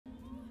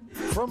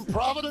From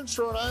Providence,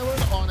 Rhode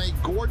Island, on a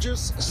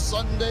gorgeous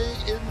Sunday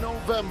in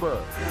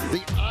November,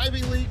 the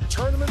Ivy League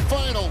Tournament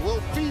Final will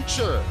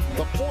feature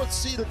the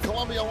 4th-seeded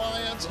Columbia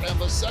Lions and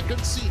the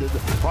 2nd-seeded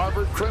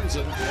Harvard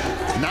Crimson.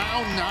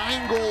 Now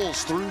 9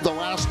 goals through the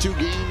last 2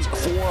 games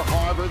for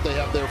Harvard. They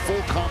have their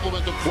full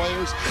complement of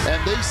players,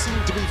 and they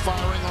seem to be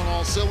firing on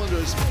all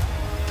cylinders.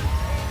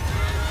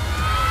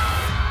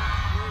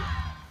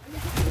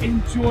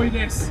 Enjoy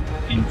this.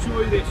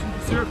 Enjoy this. You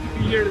deserve to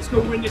be here. Let's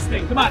go win this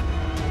thing. Come on.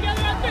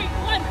 Together on 3.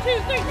 1,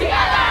 2, 3.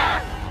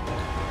 Together!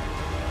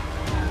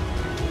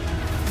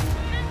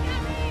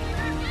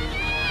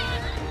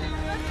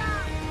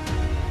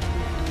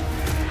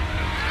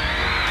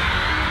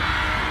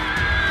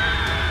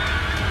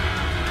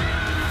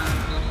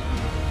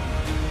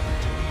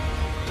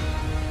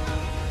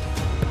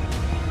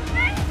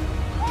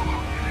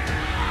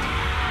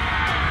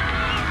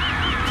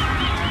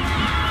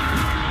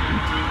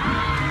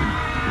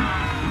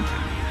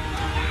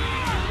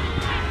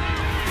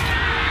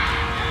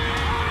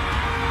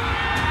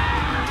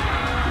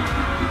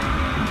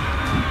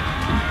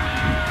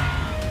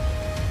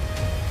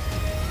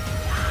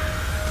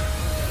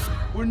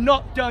 We're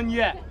not done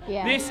yet.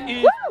 Yeah. This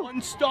is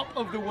one stop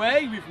of the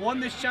way. We've won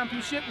this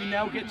championship. We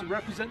now get to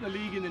represent the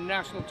league in the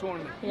national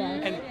tournament. Yeah.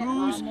 And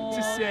who's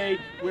to say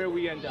where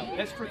we end up?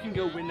 Let's freaking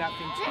go win that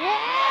thing too.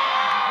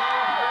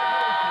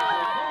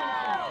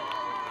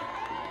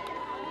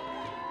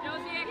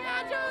 Josie!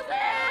 Yeah, Josie!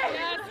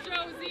 Yes,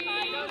 Josie!